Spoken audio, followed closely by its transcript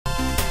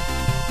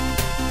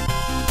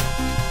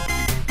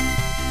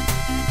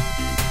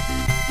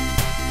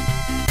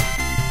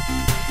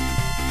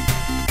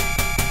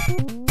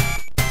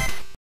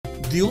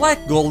Do you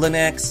like Golden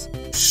Axe?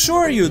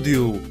 Sure you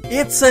do!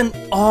 It's an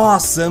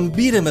awesome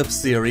beat-em-up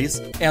series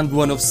and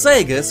one of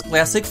Sega's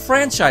classic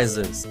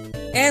franchises.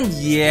 And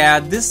yeah,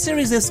 this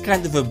series is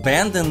kind of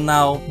abandoned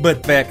now,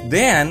 but back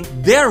then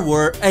there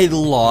were a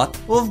lot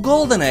of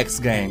Golden Axe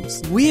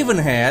games. We even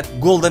had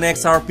Golden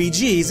Axe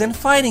RPGs and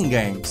fighting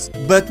games.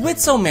 But with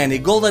so many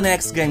Golden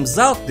Axe games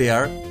out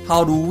there,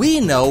 how do we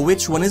know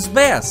which one is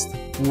best?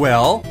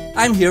 Well,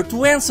 I'm here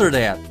to answer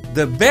that.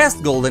 The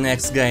best Golden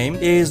Axe game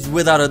is,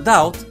 without a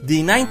doubt,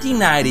 the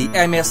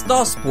 1990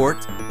 MS-DOS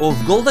port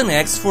of Golden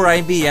Axe for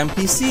IBM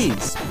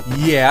PCs.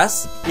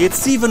 Yes,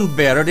 it's even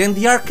better than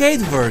the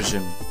arcade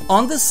version.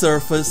 On the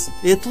surface,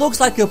 it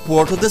looks like a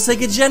port of the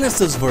Sega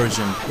Genesis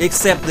version,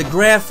 except the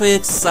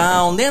graphics,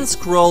 sound and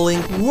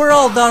scrolling were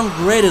all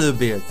downgraded a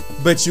bit.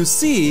 But you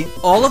see,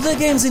 all of the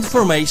game's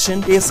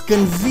information is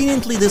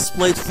conveniently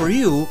displayed for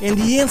you in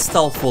the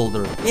install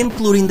folder,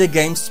 including the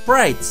game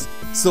sprites.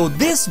 So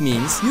this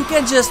means you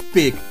can just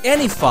pick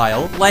any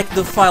file, like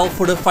the file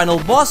for the final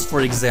boss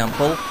for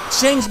example,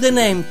 change the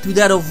name to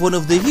that of one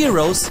of the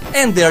heroes,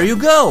 and there you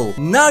go!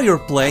 Now you're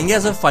playing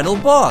as a final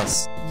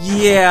boss.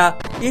 Yeah,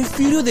 if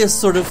you do this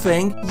sort of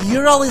thing,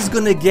 you're always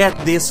gonna get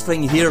this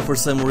thing here for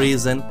some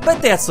reason,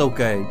 but that's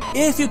okay.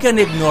 If you can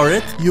ignore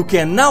it, you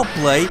can now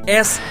play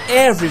as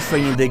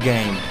everything in the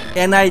game.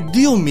 And I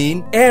do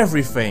mean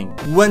everything.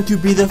 Want to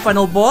be the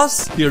final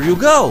boss? Here you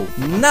go!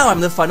 Now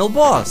I'm the final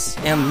boss.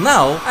 And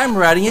now I'm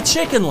riding a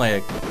chicken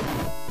leg.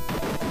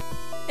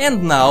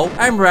 And now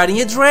I'm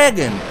riding a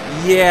dragon.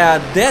 Yeah,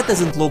 that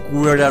doesn't look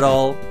weird at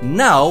all.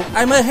 Now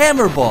I'm a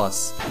hammer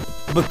boss.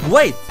 But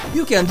wait,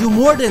 you can do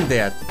more than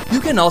that.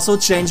 You can also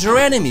change your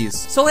enemies,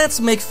 so let's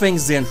make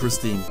things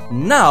interesting.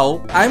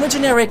 Now, I'm a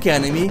generic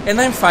enemy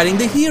and I'm fighting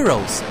the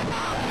heroes.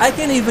 I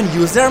can even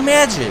use their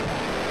magic.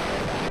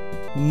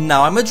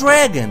 Now I'm a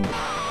dragon.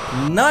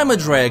 Now I'm a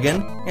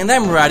dragon and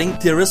I'm riding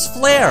Tiras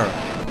Flare,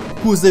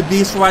 who's the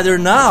beast rider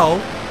now.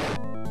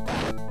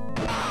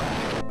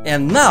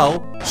 And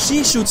now,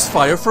 she shoots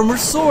fire from her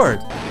sword.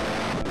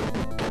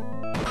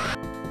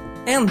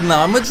 And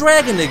now I'm a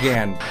dragon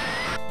again.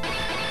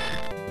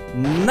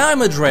 Now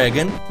I'm a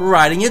dragon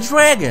riding a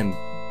dragon.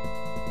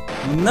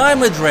 Now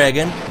I'm a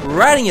dragon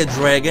riding a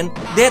dragon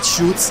that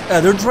shoots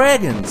other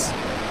dragons.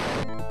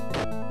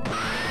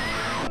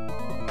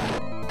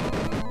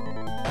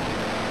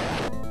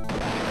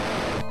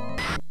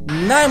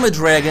 Now I'm a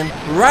dragon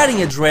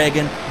riding a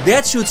dragon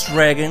that shoots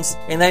dragons,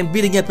 and I'm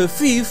beating up a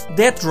thief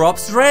that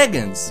drops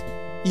dragons.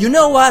 You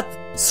know what?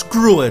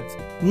 Screw it.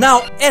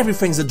 Now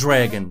everything's a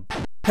dragon.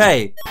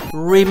 Hey,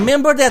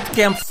 remember that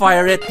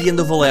campfire at the end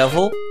of a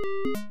level?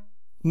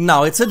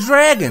 Now it's a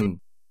dragon.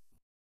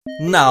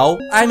 Now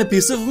I'm a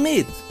piece of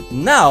meat.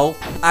 Now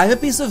I'm a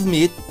piece of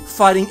meat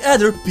fighting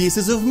other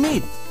pieces of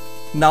meat.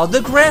 Now the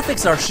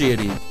graphics are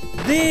shitty.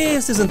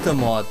 This isn't a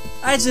mod.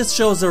 I just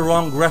chose the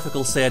wrong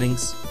graphical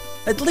settings.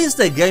 At least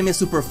the game is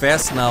super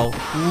fast now.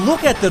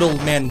 Look at that old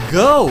man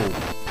go!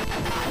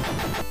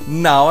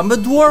 Now I'm a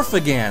dwarf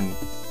again.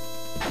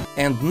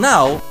 And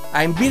now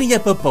I'm beating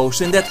up a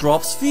potion that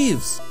drops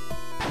thieves.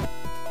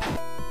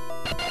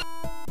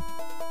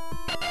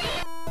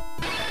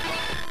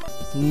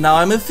 Now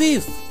I'm a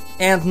thief.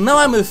 And now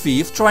I'm a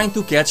thief trying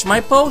to catch my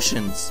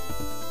potions.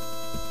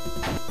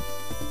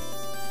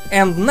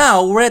 And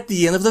now we're at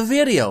the end of the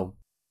video.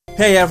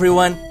 Hey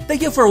everyone,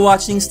 thank you for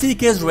watching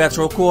Stikke's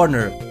Retro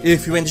Corner.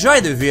 If you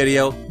enjoyed the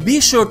video,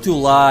 be sure to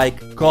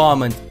like,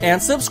 comment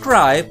and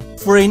subscribe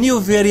for a new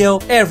video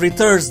every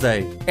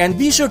Thursday. And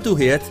be sure to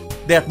hit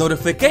that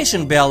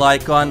notification bell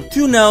icon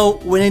to know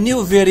when a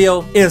new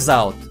video is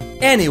out.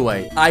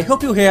 Anyway, I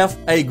hope you have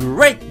a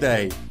great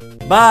day.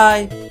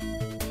 Bye!